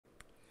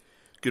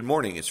Good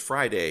morning. It's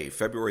Friday,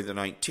 February the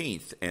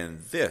 19th, and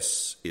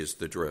this is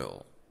The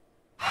Drill.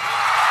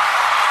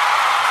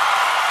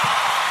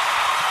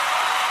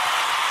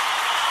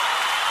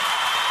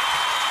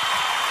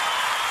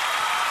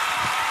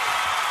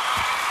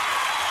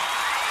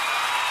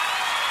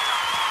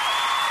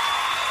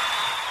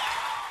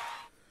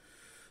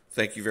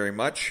 Thank you very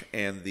much.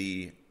 And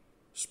the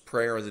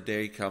prayer of the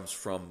day comes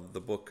from the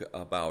book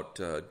about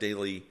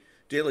daily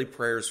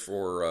prayers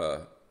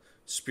for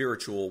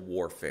spiritual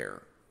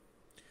warfare.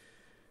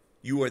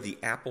 You are the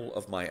apple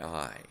of my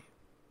eye.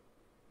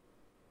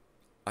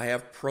 I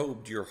have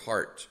probed your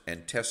heart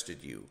and tested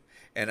you,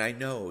 and I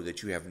know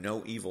that you have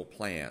no evil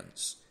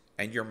plans,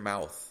 and your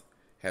mouth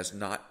has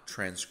not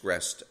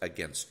transgressed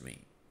against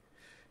me.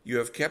 You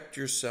have kept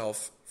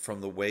yourself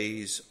from the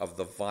ways of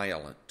the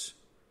violent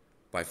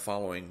by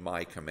following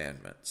my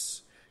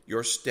commandments.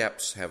 Your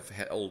steps have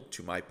held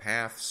to my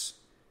paths,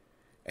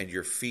 and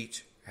your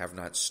feet have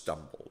not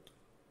stumbled.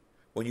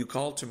 When you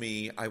call to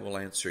me, I will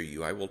answer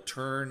you. I will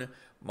turn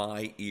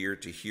my ear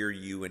to hear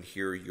you and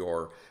hear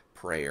your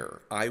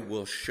prayer. I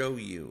will show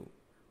you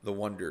the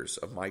wonders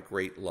of my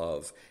great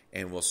love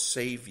and will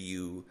save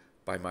you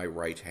by my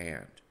right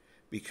hand.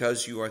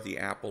 Because you are the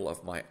apple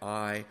of my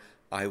eye,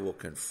 I will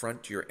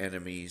confront your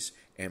enemies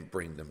and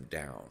bring them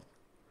down.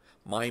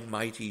 My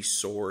mighty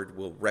sword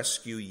will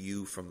rescue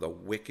you from the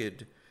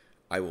wicked.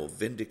 I will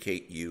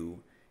vindicate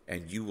you,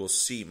 and you will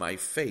see my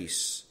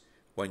face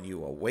when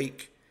you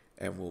awake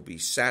and will be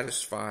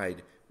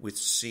satisfied with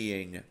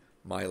seeing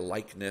my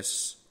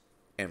likeness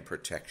and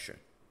protection.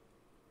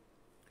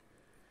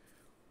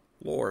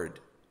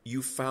 Lord,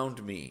 you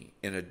found me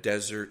in a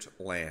desert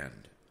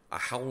land, a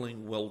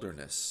howling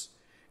wilderness,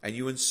 and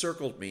you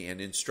encircled me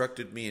and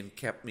instructed me and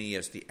kept me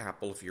as the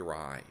apple of your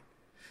eye.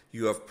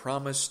 You have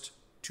promised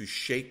to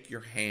shake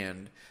your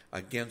hand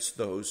against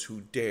those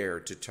who dare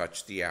to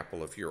touch the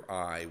apple of your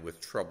eye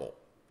with trouble.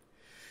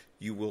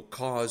 You will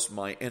cause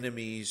my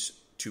enemies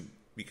to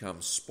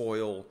become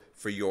spoil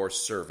for your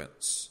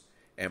servants,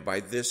 and by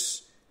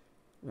this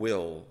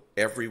will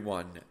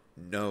everyone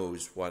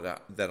knows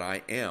that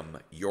I am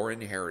your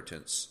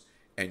inheritance,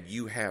 and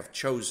you have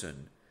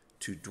chosen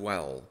to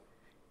dwell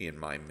in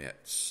my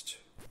midst.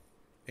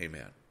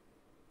 Amen.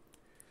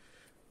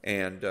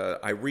 And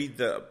I read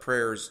the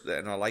prayers,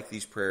 and I like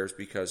these prayers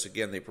because,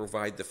 again, they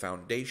provide the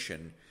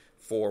foundation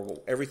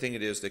for everything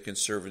it is that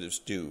conservatives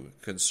do.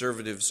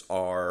 Conservatives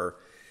are,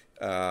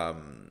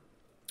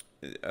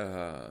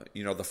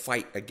 the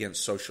fight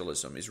against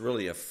socialism is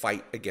really a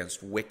fight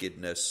against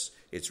wickedness.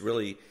 It's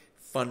really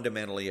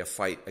fundamentally a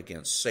fight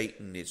against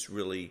Satan. It's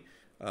really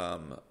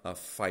a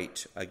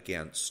fight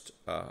against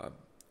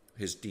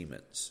his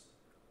demons.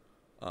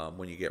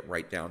 When you get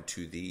right down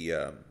to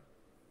the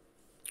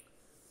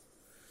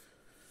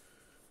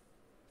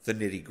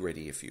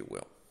nitty-gritty, if you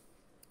will.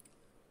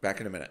 Back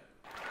in a minute.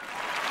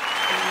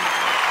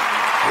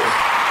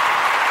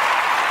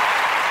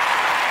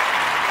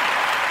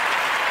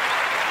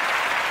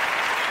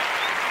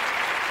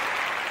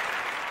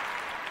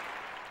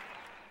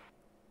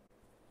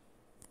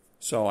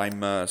 So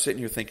I'm sitting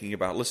here thinking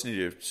about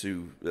listening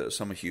to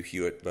some of Hugh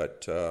Hewitt,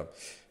 but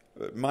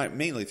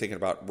mainly thinking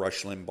about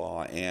Rush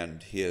Limbaugh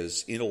and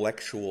his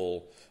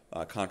intellectual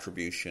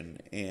contribution,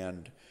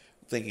 and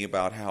thinking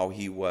about how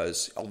he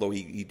was, although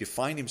he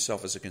defined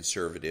himself as a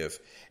conservative,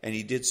 and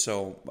he did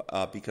so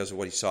because of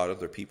what he saw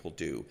other people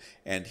do,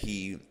 and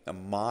he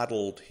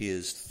modeled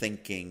his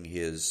thinking,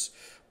 his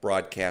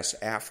broadcasts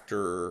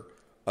after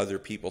other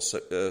people,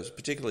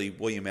 particularly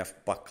William F.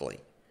 Buckley.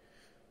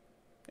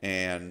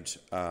 And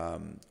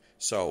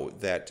so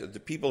that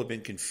the people have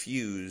been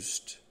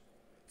confused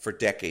for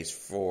decades,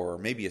 for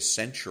maybe a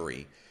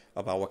century,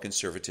 about what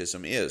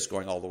conservatism is,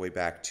 going all the way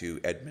back to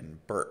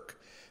Edmund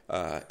Burke.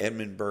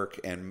 Edmund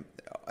Burke and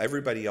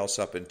everybody else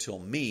up until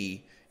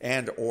me,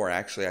 or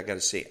actually I got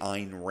to say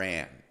Ayn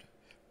Rand.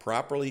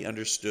 Properly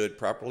understood,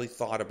 properly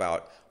thought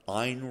about,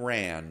 Ayn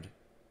Rand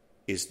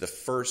is the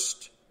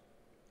first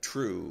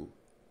true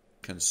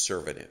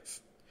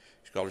conservative.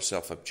 She called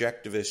herself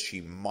objectivist.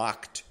 She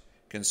mocked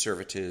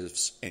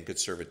conservatives and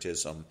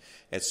conservatism,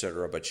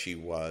 etc., but she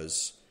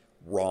was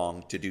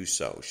wrong to do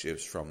so. She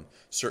was from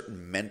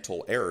certain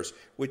mental errors,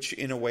 which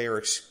in a way are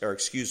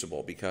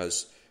excusable,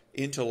 because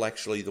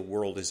intellectually the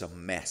world is a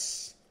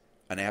mess,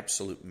 an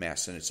absolute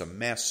mess, and it's a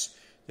mess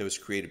that was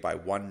created by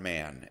one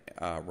man,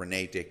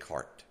 René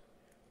Descartes.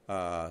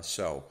 Rush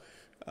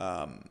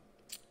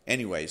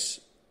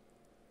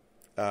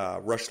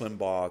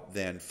Limbaugh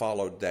then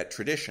followed that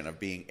tradition of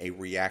being a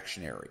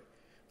reactionary.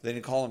 They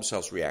didn't call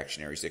themselves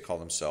reactionaries. They call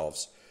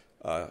themselves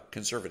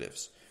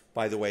conservatives.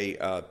 By the way,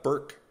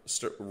 Burke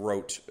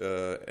wrote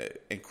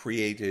and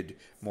created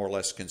more or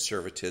less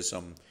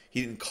conservatism.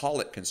 He didn't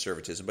call it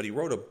conservatism, but he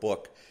wrote a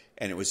book,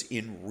 and it was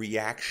in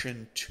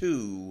reaction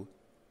to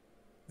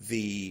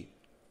the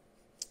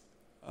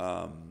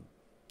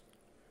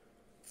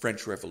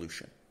French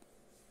Revolution.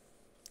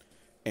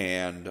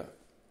 And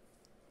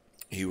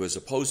he was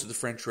opposed to the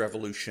French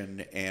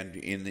Revolution, and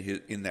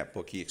in that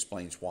book he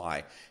explains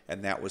why.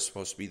 And that was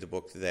supposed to be the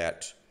book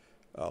that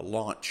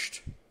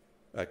launched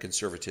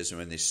conservatism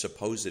and the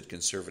supposed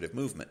conservative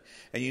movement.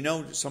 And you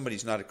know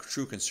somebody's not a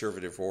true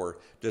conservative or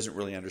doesn't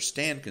really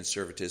understand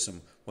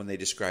conservatism when they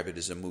describe it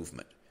as a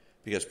movement.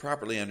 Because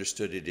properly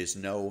understood, it is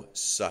no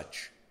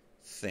such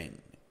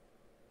thing.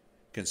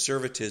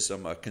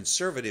 Conservatism, a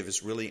conservative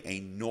is really a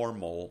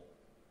normal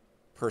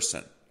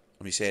person.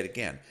 Let me say it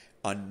again.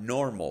 A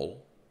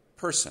normal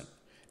person.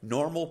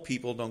 Normal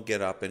people don't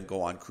get up and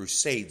go on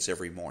crusades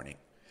every morning.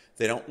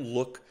 They don't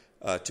look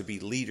to be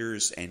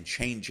leaders and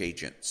change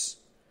agents.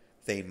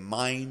 They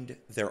mind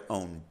their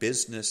own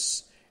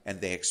business,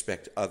 and they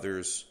expect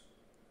others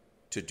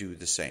to do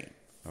the same.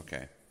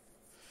 Okay?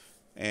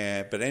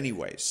 But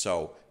anyway,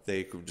 so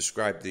they could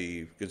describe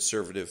the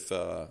conservative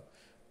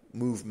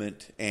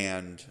movement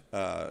and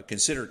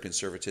consider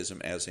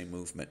conservatism as a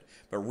movement.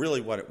 But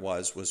really what it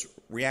was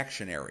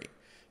reactionary.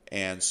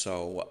 And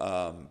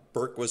so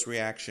Burke was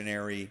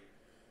reactionary,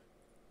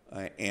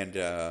 and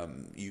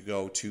you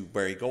go to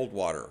Barry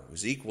Goldwater, who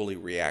was equally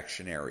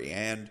reactionary,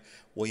 and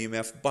William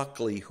F.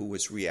 Buckley, who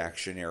was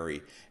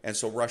reactionary. And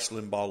so Rush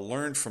Limbaugh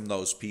learned from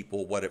those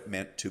people what it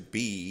meant to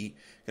be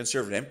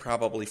conservative, and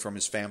probably from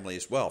his family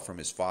as well, from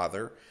his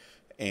father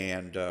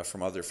and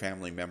from other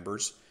family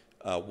members,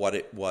 what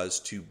it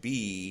was to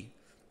be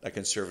a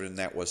conservative, and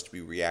that was to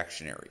be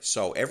reactionary.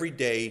 So every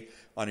day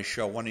on his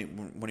show, when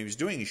he was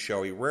doing his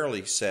show, he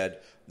rarely said,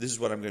 "This is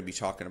what I'm going to be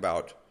talking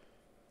about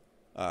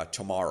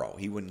tomorrow."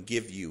 He wouldn't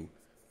give you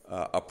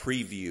a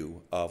preview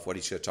of what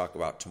he's going to talk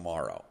about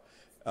tomorrow.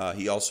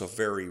 He also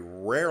very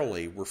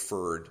rarely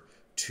referred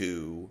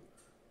to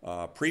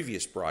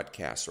previous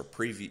broadcasts or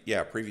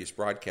previous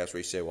broadcasts where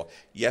you say, well,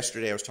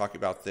 yesterday I was talking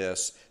about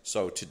this,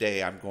 so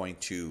today I'm going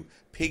to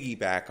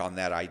piggyback on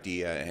that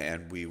idea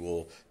and we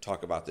will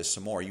talk about this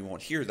some more. You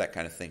won't hear that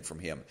kind of thing from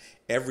him.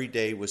 Every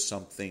day was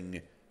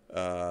something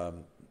more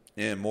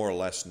or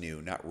less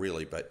new. Not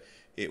really, but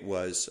it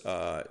was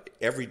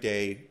every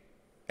day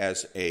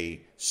as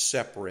a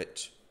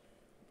separate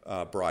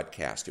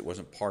broadcast. It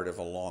wasn't part of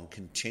a long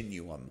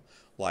continuum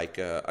like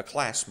a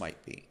class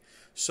might be.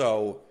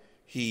 So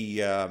he,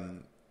 so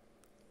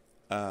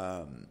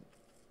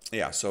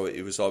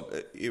it was.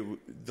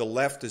 The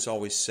left has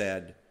always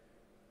said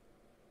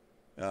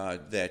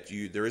that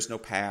there is no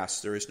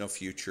past, there is no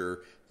future.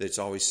 That it's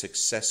always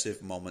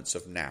successive moments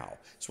of now.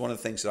 It's one of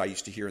the things that I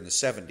used to hear in the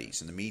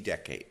 70s, in the me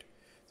decade,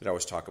 that I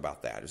always talk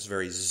about that. It's a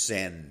very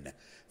Zen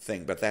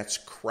thing, but that's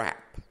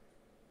crap.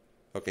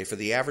 Okay, for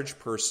the average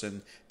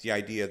person, the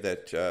idea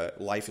that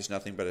life is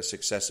nothing but a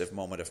successive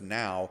moment of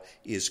now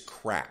is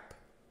crap.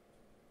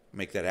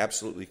 Make that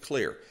absolutely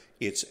clear.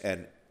 It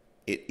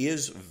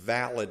is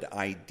valid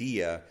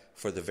idea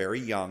for the very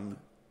young,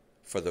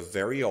 for the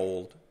very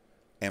old,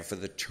 and for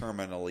the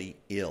terminally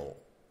ill.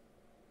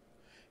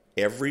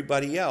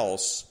 Everybody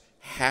else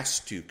has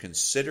to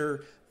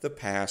consider the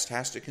past,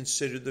 has to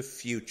consider the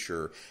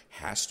future,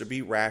 has to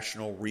be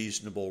rational,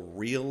 reasonable,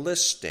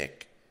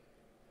 realistic,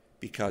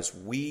 because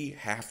we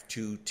have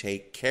to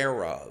take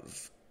care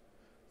of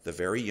the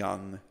very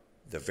young,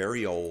 the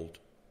very old,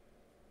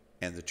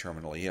 and the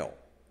terminally ill.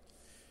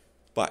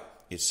 But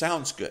it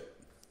sounds good.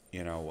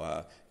 You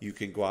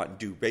can go out and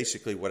do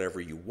basically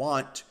whatever you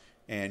want,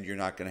 and you're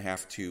not going to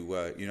have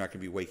to. You're not going to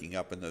be waking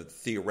up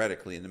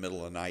theoretically in the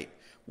middle of the night,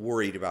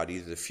 worried about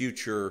either the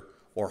future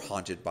or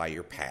haunted by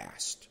your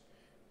past.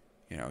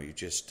 You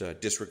just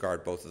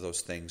disregard both of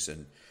those things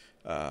and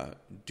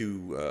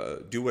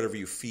do whatever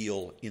you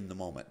feel in the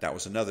moment. That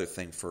was another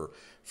thing for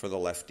the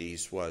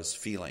lefties, was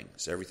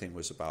feelings. Everything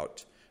was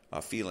about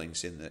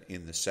feelings in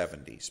the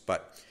 70s.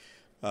 But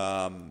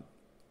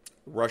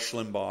Rush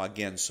Limbaugh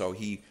again. So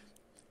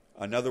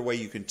another way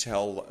you can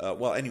tell.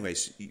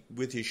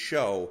 With his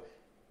show,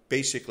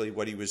 basically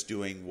what he was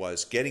doing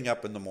was getting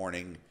up in the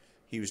morning.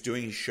 He was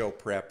doing his show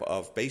prep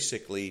of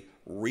basically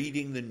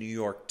reading the New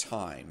York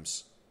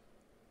Times.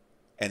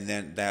 And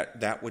then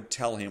that would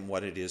tell him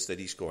what it is that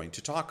he's going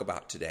to talk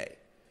about today.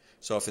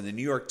 So if in the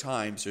New York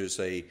Times there's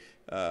an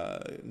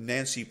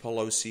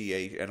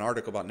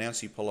article about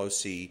Nancy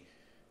Pelosi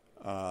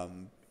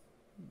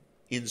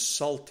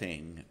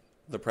insulting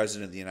the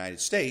President of the United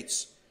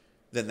States,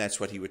 then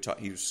that's what he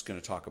was going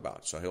to talk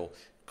about. So he'll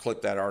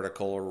clip that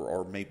article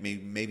or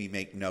maybe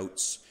make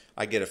notes.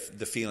 I get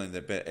the feeling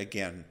that,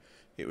 again,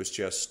 it was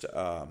just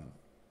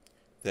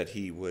that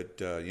he would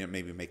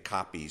maybe make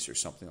copies or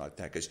something like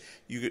that, because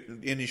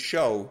in his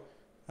show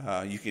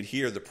you could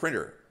hear the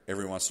printer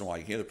every once in a while.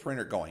 You hear the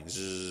printer going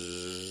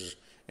zzz,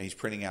 and he's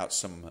printing out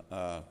some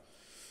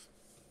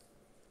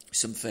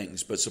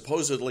things. But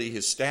supposedly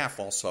his staff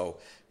also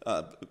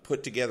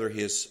put together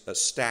his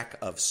stack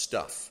of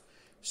stuff.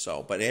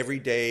 So, but every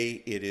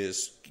day it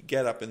is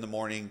get up in the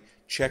morning,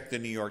 check the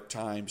New York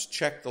Times,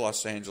 check the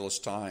Los Angeles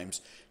Times,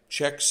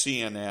 check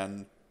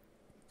CNN,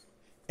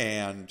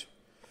 and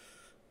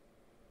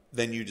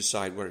then you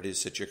decide what it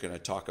is that you're going to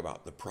talk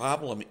about. The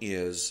problem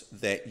is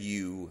that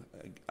you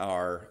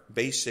are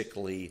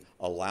basically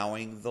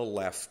allowing the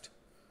left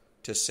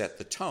to set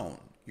the tone.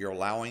 You're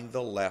allowing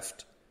the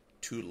left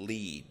to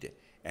lead,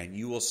 and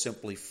you will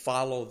simply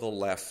follow the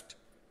left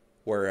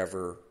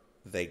wherever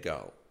they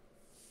go.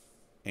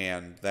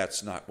 And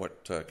that's not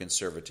what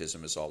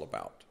conservatism is all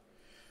about.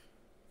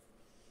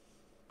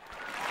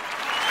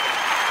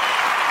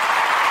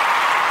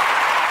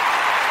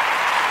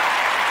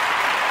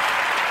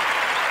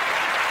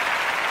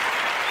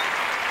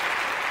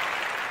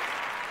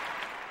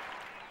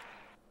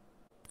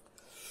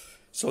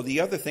 So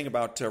the other thing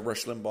about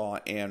Rush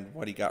Limbaugh and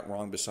what he got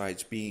wrong,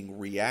 besides being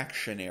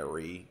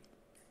reactionary,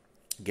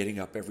 getting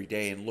up every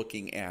day and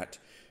looking at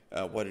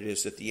what it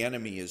is that the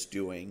enemy is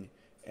doing,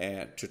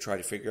 and to try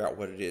to figure out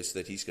what it is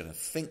that he's going to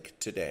think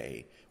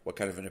today, what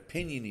kind of an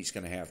opinion he's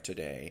going to have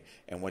today,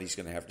 and what he's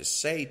going to have to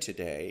say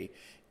today,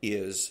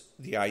 is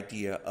the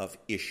idea of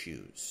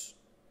issues.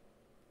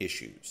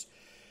 Issues.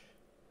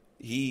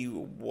 He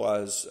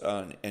was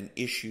an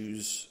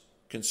issues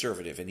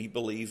conservative, and he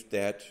believed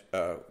that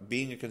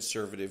being a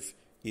conservative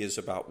is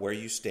about where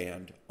you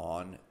stand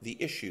on the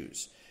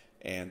issues.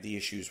 And the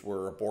issues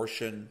were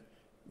abortion,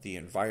 the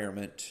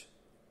environment,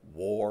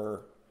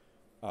 war,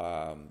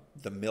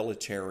 the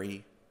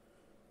military,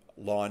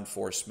 law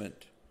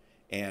enforcement.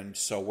 And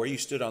so where you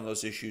stood on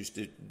those issues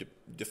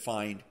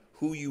defined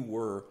who you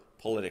were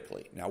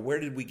politically. Now,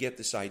 where did we get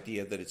this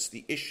idea that it's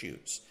the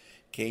issues?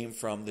 Came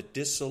from the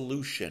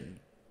dissolution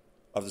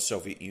of the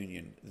Soviet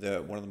Union,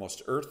 one of the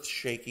most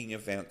earth-shaking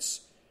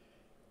events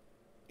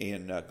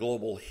in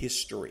global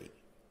history,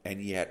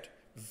 and yet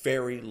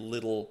very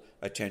little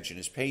attention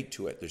is paid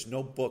to it. There's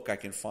no book I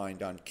can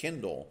find on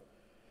Kindle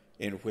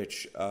in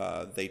which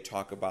they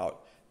talk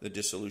about the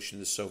dissolution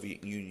of the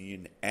Soviet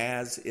Union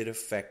as it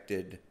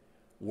affected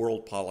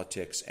world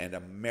politics and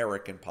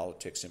American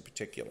politics in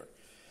particular.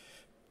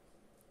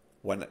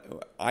 When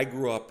I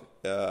grew up,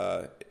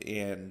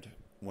 and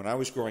when I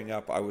was growing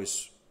up,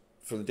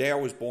 from the day I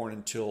was born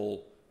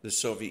until the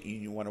Soviet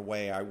Union went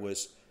away, I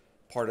was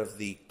part of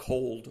the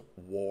Cold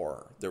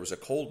War. There was a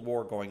Cold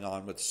War going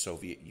on with the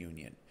Soviet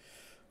Union.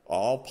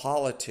 All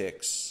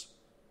politics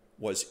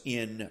was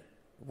in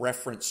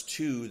reference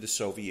to the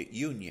Soviet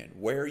Union.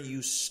 Where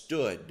you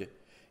stood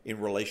in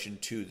relation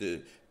to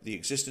the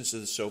existence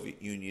of the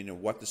Soviet Union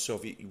and what the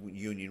Soviet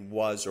Union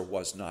was or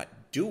was not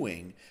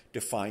doing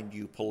defined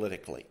you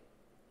politically.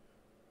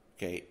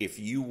 Okay, if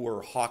you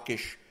were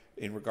hawkish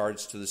in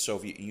regards to the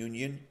Soviet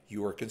Union,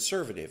 you were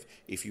conservative.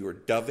 If you were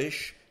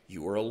dovish,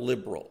 you were a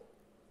liberal.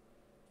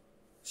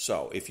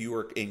 So if you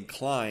were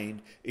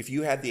inclined, if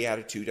you had the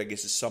attitude, I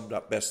guess it's summed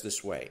up best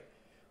this way.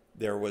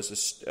 There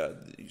was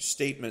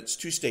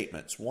two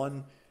statements.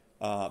 One,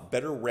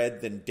 better red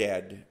than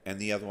dead, and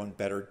the other one,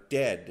 better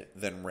dead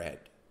than red.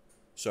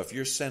 So if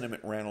your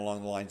sentiment ran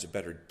along the lines of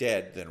better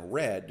dead than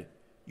red,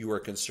 you were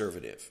a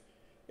conservative.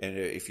 And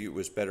if it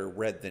was better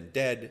red than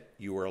dead,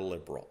 you were a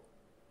liberal.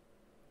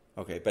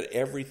 Okay, but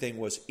everything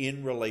was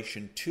in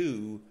relation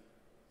to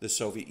the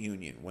Soviet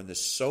Union. When the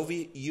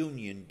Soviet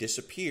Union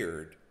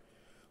disappeared,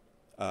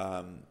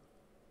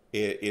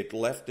 it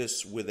left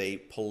us with a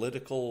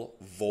political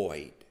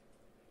void.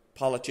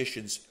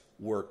 Politicians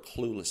were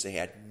clueless. They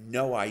had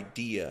no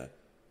idea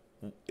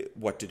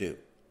what to do.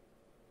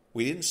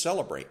 We didn't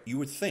celebrate. You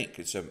would think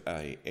it's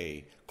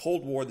a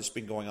Cold War that's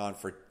been going on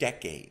for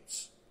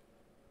decades,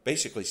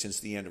 basically since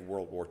the end of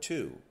World War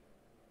II,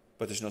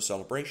 but there's no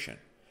celebration.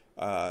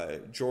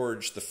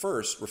 George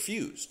I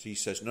refused. He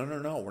says, no,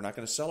 we're not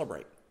going to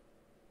celebrate.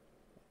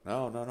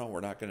 No, we're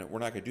not going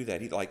to do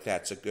that. Like,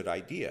 that's a good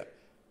idea.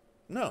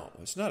 No,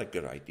 it's not a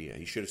good idea.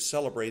 He should have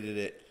celebrated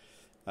it,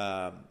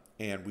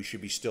 and we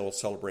should be still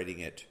celebrating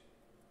it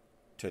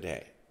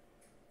today.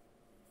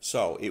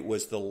 So it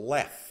was the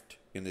left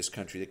in this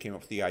country that came up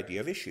with the idea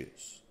of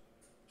issues.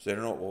 So they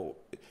don't know,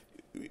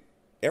 well,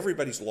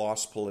 everybody's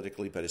lost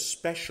politically, but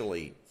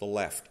especially the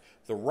left.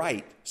 The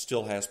right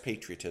still has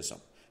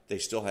patriotism. They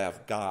still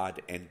have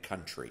God and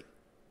country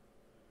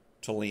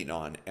to lean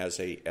on as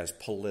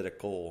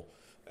political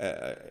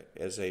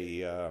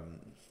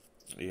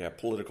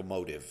political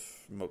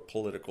motive,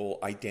 political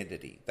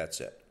identity.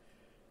 That's it.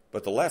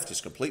 But the left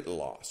is completely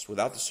lost.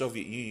 Without the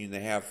Soviet Union,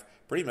 they have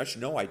pretty much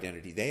no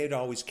identity. They had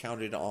always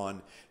counted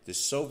on the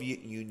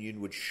Soviet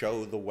Union would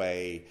show the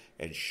way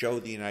and show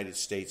the United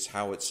States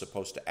how it's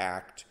supposed to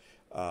act,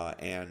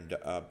 and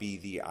be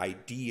the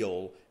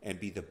ideal and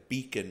be the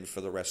beacon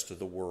for the rest of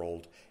the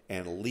world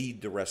and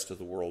lead the rest of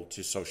the world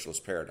to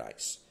socialist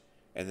paradise.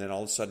 And then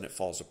all of a sudden it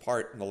falls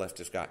apart and the left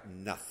has got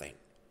nothing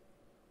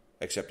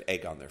except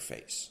egg on their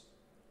face.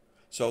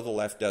 So the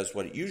left does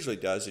what it usually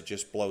does, it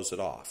just blows it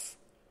off.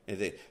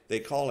 And they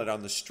call it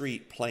on the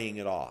street playing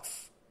it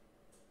off,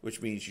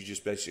 which means you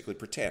just basically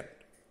pretend.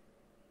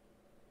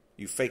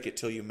 You fake it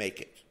till you make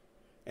it.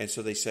 And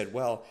so they said,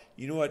 well,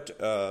 you know what,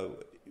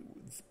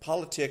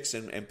 politics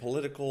and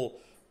political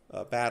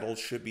battles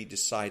should be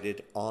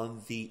decided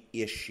on the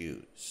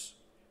issues.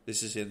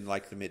 This is in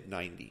like the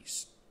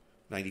mid-90s,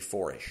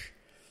 94-ish,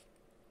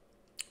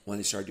 when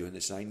they started doing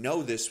this. And I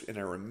know this, and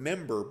I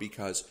remember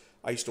because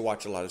I used to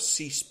watch a lot of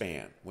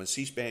C-SPAN. When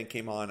C-SPAN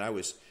came on, I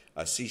was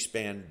a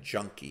C-SPAN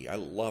junkie. I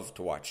love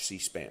to watch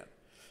C-SPAN.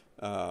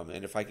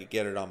 And if I could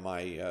get it on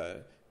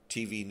my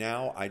TV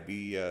now, I'd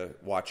be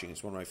watching.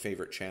 It's one of my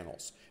favorite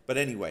channels. But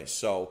anyway,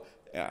 so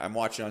I'm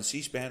watching on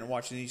C-SPAN and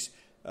watching these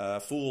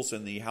fools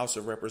in the House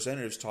of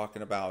Representatives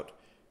talking about,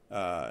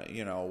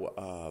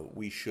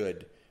 we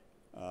should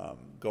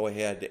go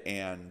ahead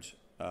and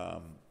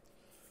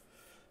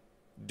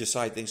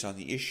decide things on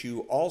the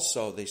issue.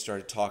 Also, they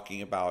started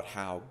talking about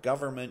how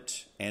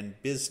government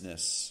and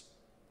business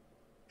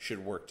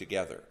should work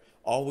together.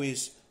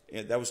 Always,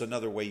 that was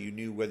another way you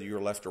knew whether you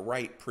were left or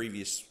right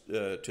previous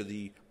to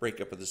the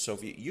breakup of the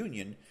Soviet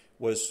Union,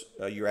 was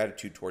your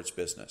attitude towards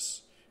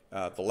business.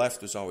 The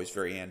left was always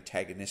very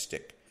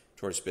antagonistic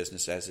towards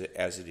business as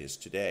it is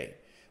today.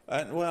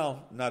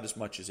 Well, not as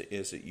much as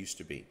it used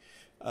to be.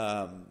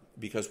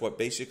 Because what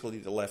basically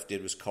the left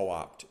did was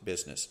co-opt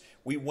business.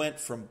 We went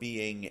from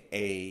being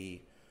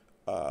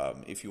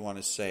if you want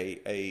to say,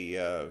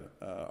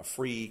 a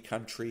free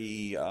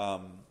country,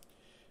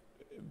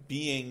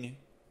 being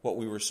what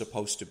we were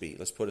supposed to be,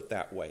 let's put it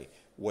that way,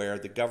 where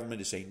the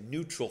government is a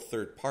neutral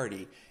third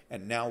party,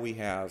 and now we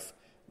have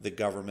the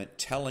government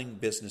telling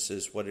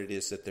businesses what it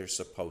is that they're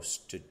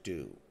supposed to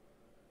do,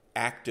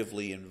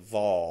 actively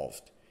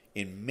involved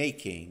in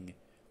making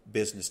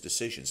business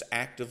decisions,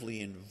 actively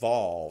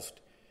involved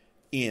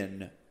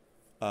in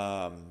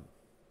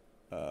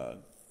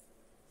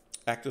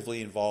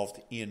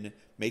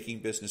making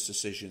business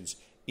decisions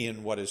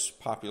in what is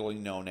popularly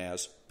known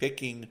as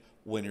picking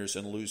winners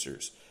and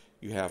losers.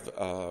 You have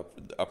a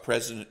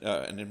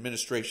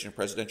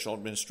presidential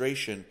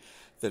administration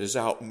that is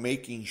out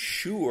making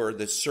sure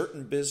that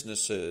certain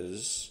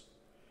businesses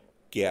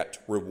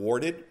get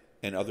rewarded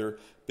and other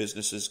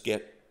businesses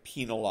get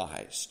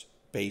penalized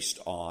based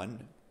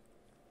on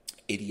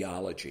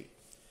ideology.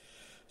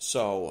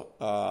 So,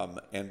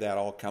 and that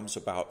all comes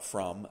about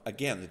from,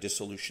 again, the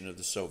dissolution of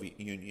the Soviet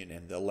Union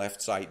and the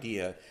left's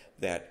idea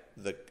that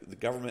the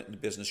government and the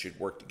business should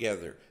work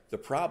together. The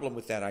problem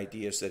with that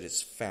idea is that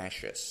it's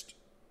fascist.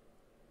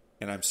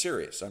 And I'm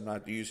serious. I'm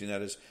not using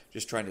that as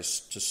just trying to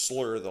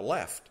slur the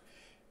left.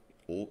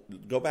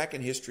 Go back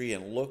in history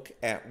and look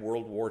at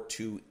World War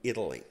II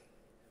Italy.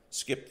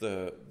 Skip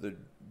the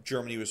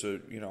Germany was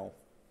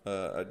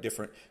a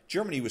different.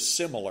 Germany was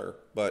similar,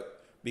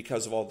 but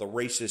because of all the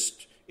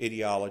racist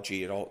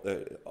ideology and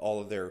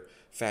all of their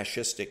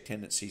fascistic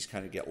tendencies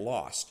kind of get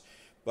lost.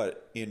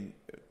 But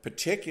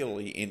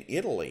particularly in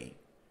Italy,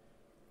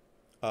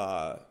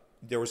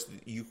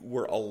 you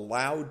were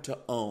allowed to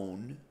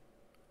own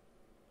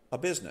a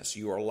business.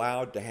 You were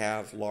allowed to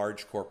have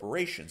large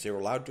corporations. They were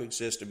allowed to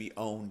exist and be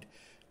owned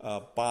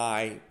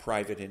by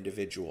private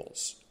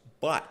individuals.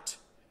 But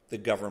the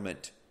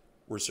government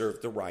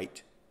reserved the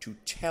right to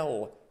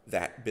tell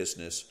that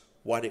business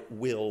what it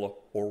will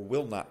or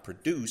will not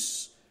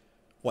produce,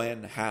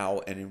 when,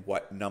 how, and in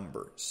what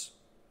numbers.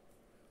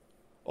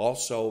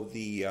 Also,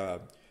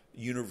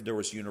 there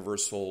was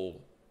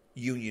universal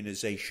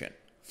unionization.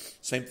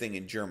 Same thing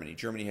in Germany.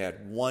 Germany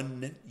had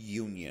one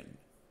union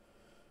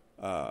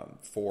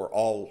for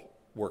all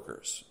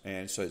workers,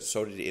 and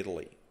so did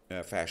Italy,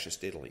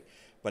 fascist Italy.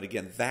 But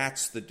again,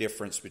 that's the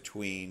difference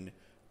between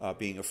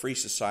being a free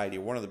society.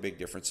 One of the big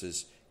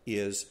differences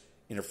is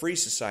in a free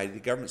society, the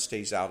government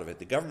stays out of it.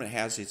 The government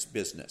has its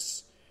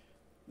business.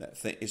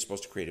 It's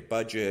supposed to create a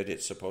budget.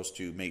 It's supposed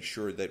to make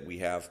sure that we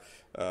have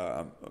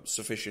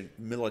sufficient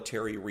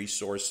military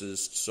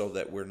resources so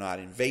that we're not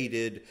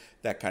invaded,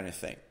 that kind of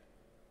thing.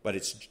 But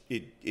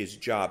its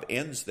job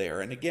ends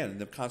there. And again, in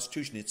the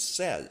Constitution, it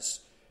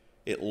says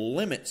it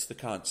limits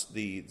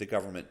the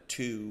government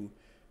to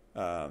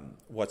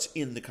what's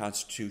in the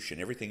Constitution.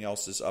 Everything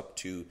else is up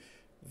to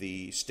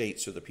the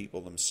states or the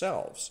people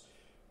themselves.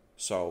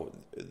 So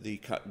the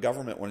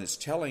government, when it's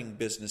telling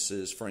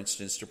businesses, for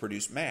instance, to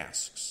produce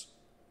masks,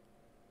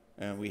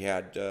 and we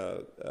had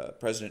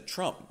President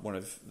Trump, one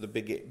of the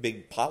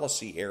big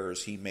policy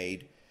errors he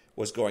made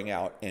was going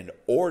out and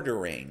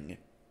ordering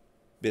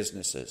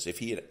businesses. If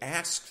he had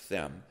asked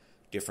them,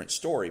 different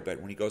story.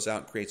 But when he goes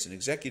out and creates an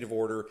executive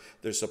order,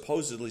 there's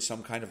supposedly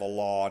some kind of a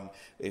law, and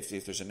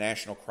if there's a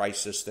national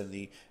crisis, then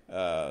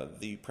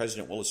the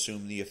president will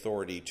assume the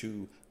authority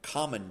to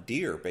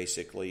commandeer,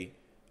 basically,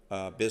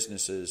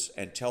 businesses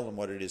and tell them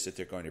what it is that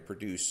they're going to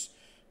produce,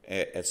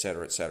 et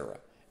cetera, et cetera.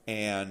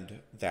 And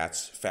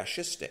that's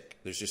fascistic.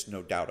 There's just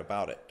no doubt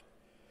about it.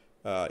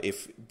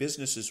 If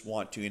businesses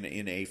want to,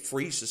 in a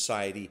free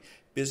society,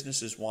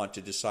 businesses want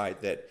to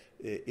decide that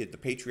the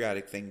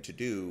patriotic thing to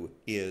do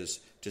is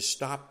to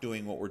stop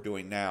doing what we're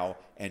doing now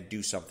and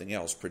do something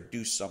else,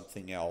 produce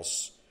something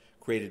else,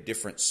 create a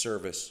different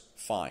service,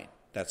 fine,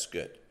 that's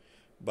good.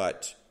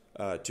 But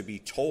to be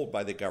told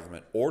by the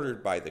government,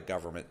 ordered by the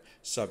government,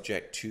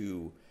 subject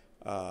to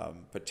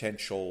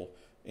potential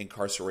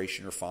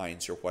incarceration or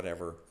fines or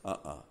whatever,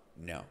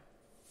 no.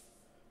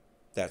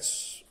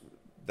 That's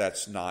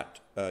not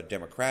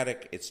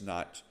democratic. It's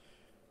not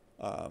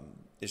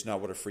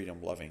what a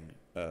freedom-loving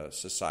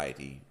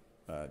society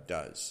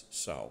does.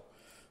 So,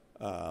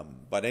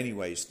 but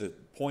anyways, the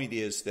point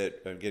is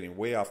that I'm getting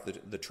way off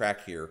the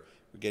track here.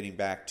 We're getting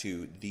back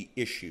to the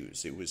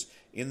issues. It was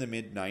in the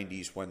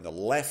mid-'90s when the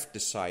left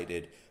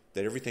decided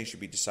that everything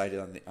should be decided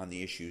on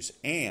the issues,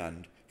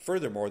 and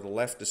Furthermore, the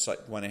left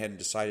went ahead and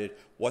decided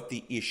what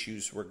the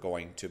issues were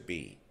going to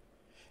be.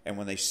 And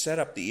when they set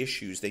up the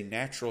issues, they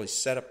naturally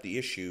set up the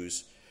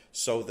issues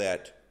so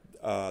that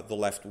the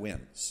left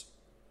wins.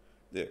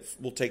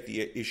 We'll take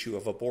the issue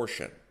of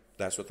abortion.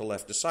 That's what the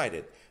left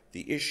decided.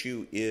 The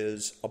issue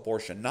is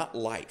abortion, not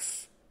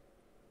life,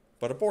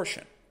 but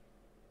abortion.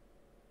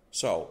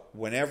 So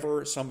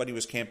whenever somebody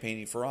was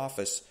campaigning for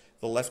office,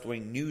 the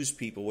left-wing news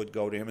people would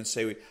go to him and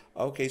say,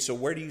 okay, so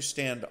where do you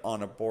stand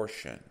on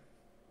abortion?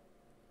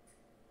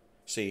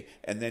 See,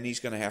 and then he's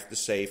going to have to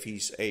say, if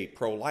he's a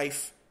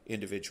pro-life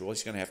individual,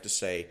 he's going to have to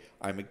say,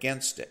 I'm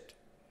against it.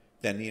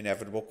 Then the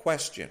inevitable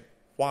question,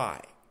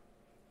 why?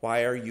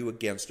 Why are you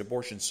against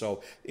abortion?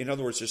 So, in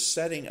other words, they're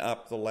setting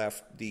up the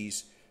left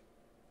these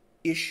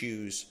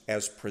issues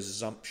as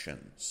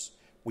presumptions.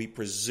 We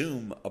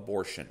presume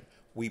abortion.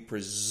 We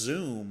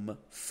presume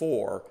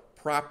for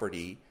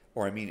property,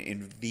 or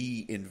in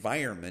the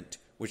environment,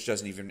 which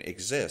doesn't even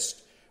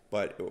exist.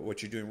 But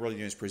what you're doing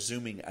is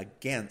presuming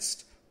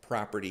against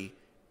property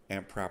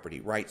and property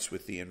rights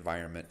with the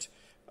environment,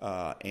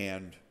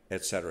 and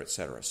et cetera, et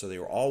cetera. So they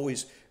were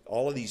always,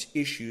 all of these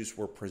issues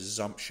were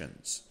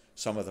presumptions,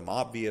 some of them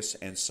obvious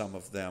and some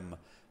of them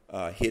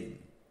hidden.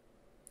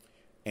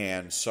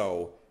 And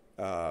so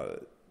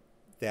that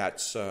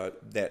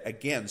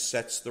again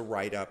sets the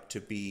right up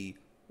to be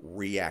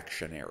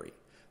reactionary.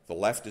 The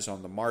left is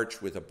on the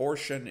march with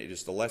abortion. It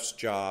is the left's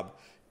job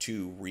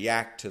to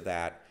react to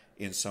that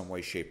in some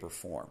way, shape, or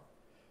form.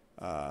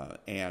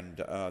 And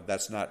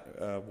that's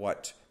not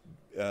what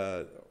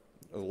the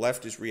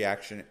left is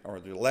reaction, or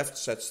the left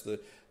sets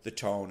the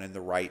tone and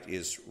the right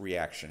is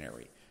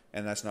reactionary.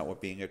 And that's not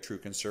what being a true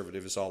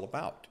conservative is all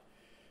about.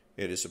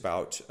 It is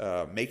about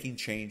making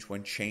change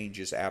when change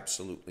is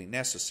absolutely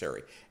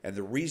necessary. And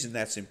the reason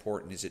that's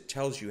important is it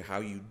tells you how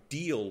you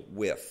deal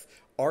with,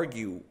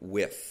 argue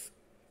with,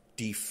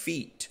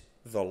 defeat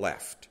the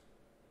left.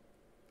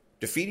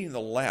 Defeating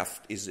the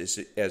left is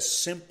as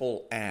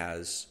simple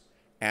as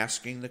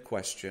asking the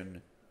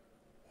question,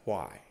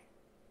 why?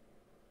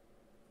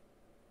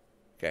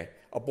 Okay,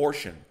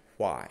 abortion,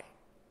 why?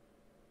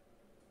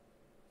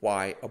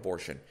 Why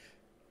abortion?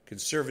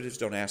 Conservatives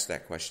don't ask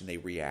that question, they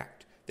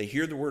react. They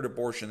hear the word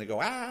abortion, they go,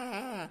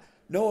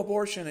 no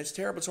abortion, it's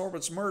terrible, it's horrible,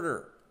 it's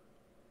murder.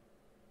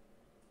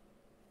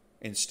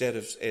 Instead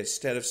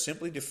of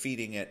simply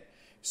defeating it,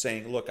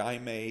 saying, look,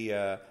 I'm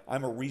a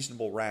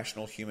reasonable,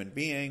 rational human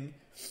being,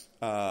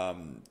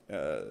 and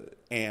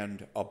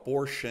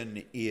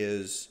abortion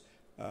is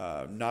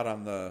not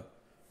on the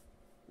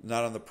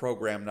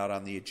program, not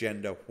on the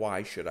agenda.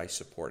 Why should I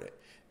support it?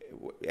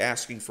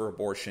 Asking for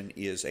abortion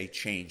is a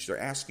change. They're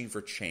asking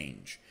for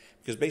change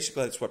because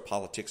basically that's what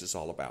politics is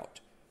all about.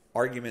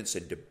 Arguments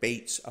and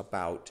debates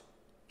about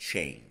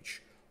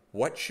change.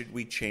 What should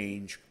we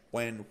change,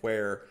 when,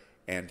 where,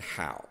 and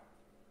how?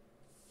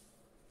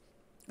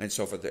 And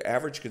so for the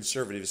average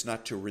conservative, it's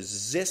not to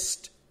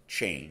resist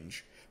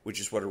change,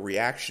 which is what a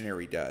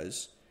reactionary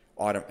does,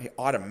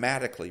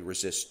 automatically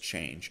resists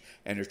change,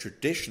 and a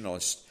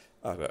traditionalist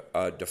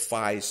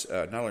defies,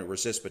 not only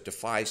resists, but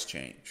defies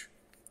change.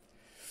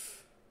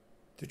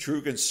 The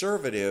true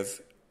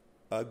conservative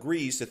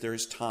agrees that there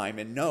is time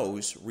and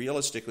knows,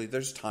 realistically,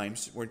 there's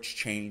times when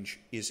change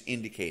is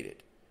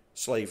indicated.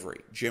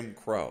 Slavery, Jim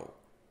Crow,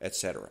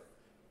 etc.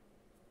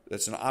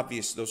 Those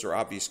are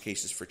obvious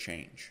cases for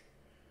change.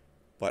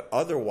 But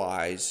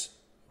otherwise,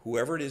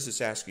 whoever it is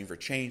that's asking for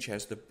change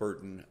has the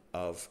burden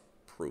of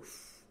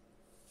proof.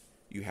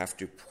 You have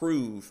to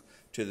prove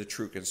to the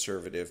true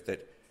conservative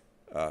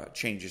that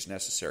change is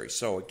necessary.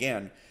 So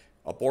again,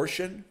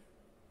 abortion,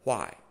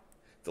 why?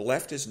 The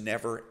left has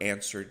never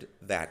answered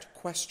that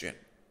question.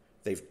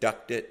 They've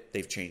ducked it.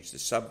 They've changed the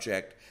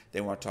subject.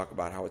 They want to talk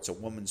about how it's a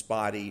woman's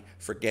body,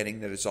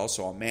 forgetting that it's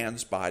also a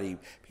man's body,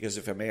 because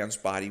if a man's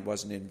body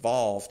wasn't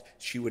involved,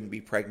 she wouldn't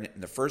be pregnant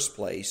in the first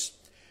place.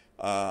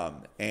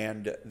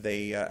 And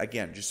they,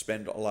 again, just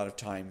spend a lot of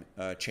time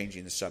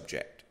changing the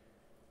subject.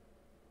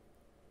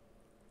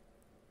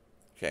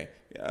 Okay,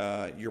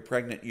 you're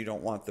pregnant, you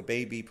don't want the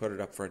baby, put it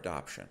up for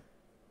adoption.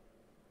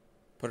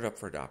 Put it up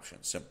for adoption,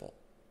 simple.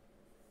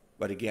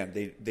 But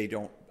again, they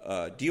don't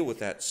deal with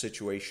that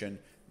situation.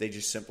 They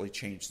just simply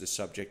change the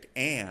subject.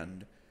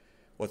 And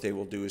what they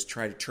will do is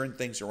try to turn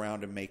things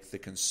around and make the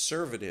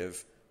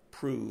conservative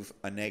prove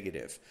a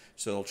negative.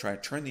 So they'll try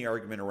to turn the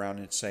argument around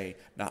and say,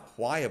 not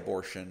why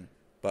abortion,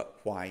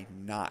 but why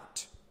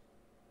not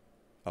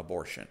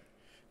abortion.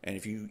 And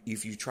if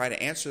you try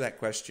to answer that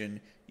question,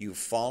 you've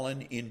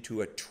fallen into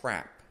a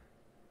trap.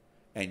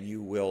 And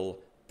you will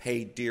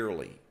pay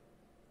dearly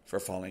for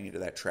falling into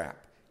that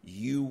trap.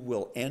 You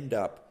will end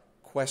up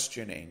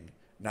questioning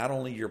not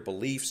only your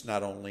beliefs,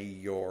 not only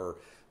your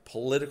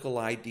political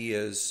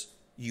ideas,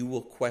 you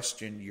will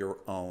question your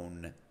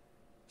own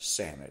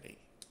sanity.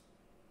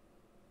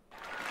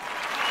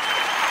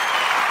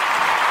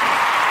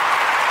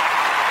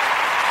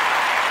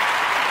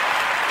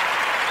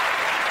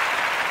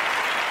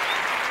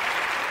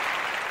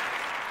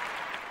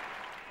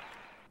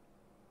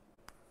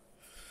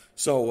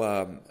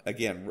 So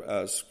again,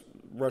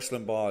 Rush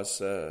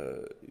Limbaugh's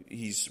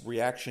he's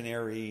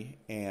reactionary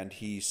and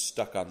he's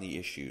stuck on the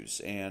issues.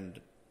 And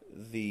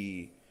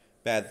the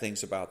bad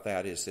things about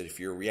that is that if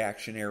you're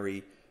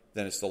reactionary,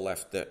 then it's the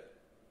left that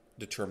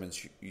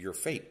determines your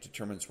fate,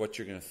 determines what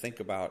you're going to think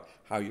about,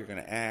 how you're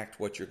going to act,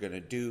 what you're going to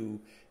do,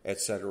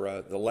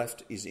 etc. The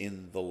left is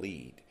in the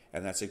lead.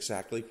 And that's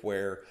exactly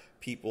where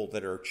people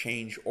that are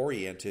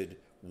change-oriented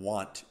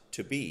want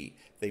to be.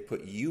 They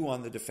put you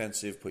on the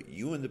defensive, put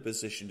you in the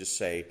position to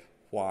say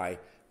why,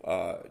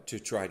 to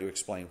try to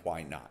explain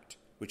why not,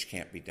 which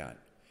can't be done.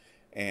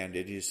 And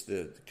it is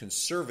the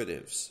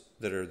conservatives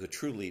that are the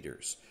true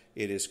leaders.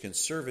 It is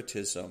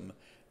conservatism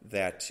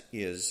that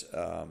is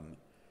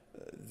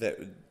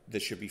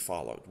that should be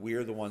followed. We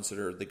are the ones that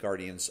are the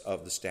guardians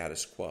of the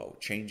status quo,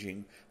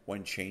 changing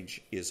when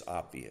change is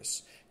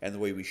obvious. And the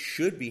way we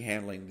should be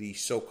handling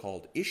these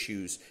so-called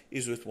issues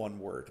is with one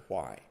word: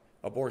 why?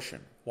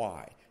 Abortion,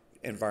 why?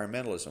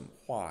 Environmentalism,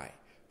 why?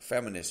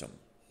 Feminism,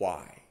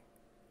 why?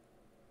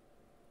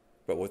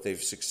 But what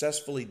they've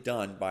successfully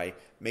done by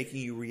making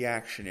you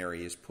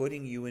reactionary is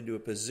putting you into a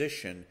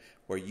position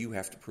where you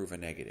have to prove a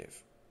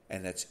negative.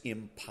 And that's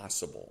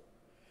impossible.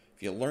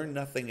 If you learn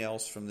nothing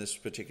else from this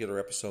particular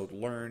episode,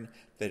 learn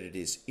that it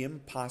is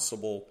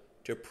impossible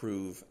to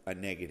prove a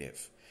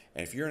negative.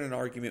 And if you're in an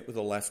argument with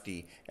a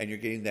lefty and you're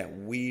getting that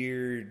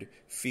weird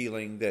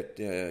feeling that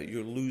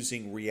you're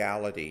losing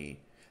reality,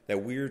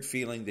 that weird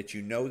feeling that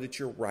you know that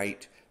you're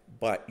right,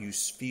 but you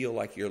feel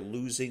like you're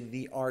losing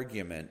the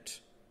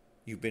argument,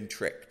 you've been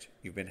tricked,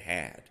 you've been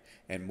had.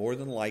 And more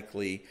than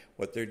likely,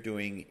 what they're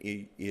doing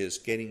is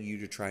getting you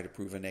to try to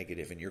prove a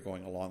negative, and you're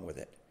going along with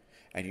it.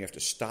 And you have to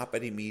stop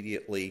it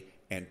immediately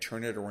and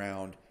turn it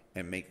around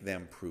and make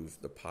them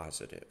prove the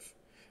positive.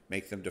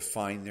 Make them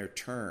define their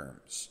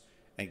terms.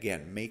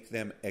 Again, make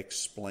them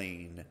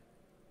explain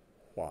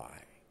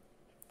why.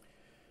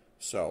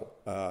 So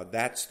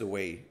that's the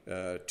way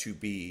to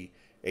be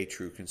a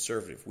true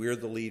conservative. We're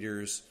the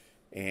leaders,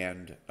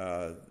 and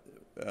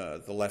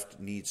the left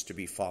needs to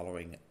be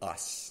following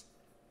us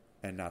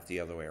and not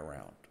the other way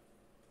around.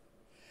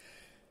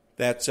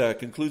 That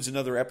concludes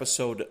another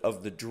episode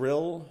of The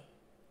Drill.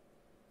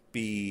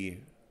 Be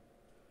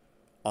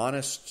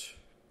honest,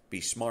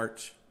 be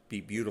smart, be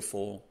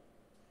beautiful.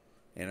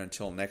 And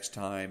until next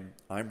time,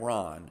 I'm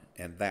Ron,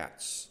 and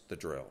that's The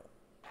Drill.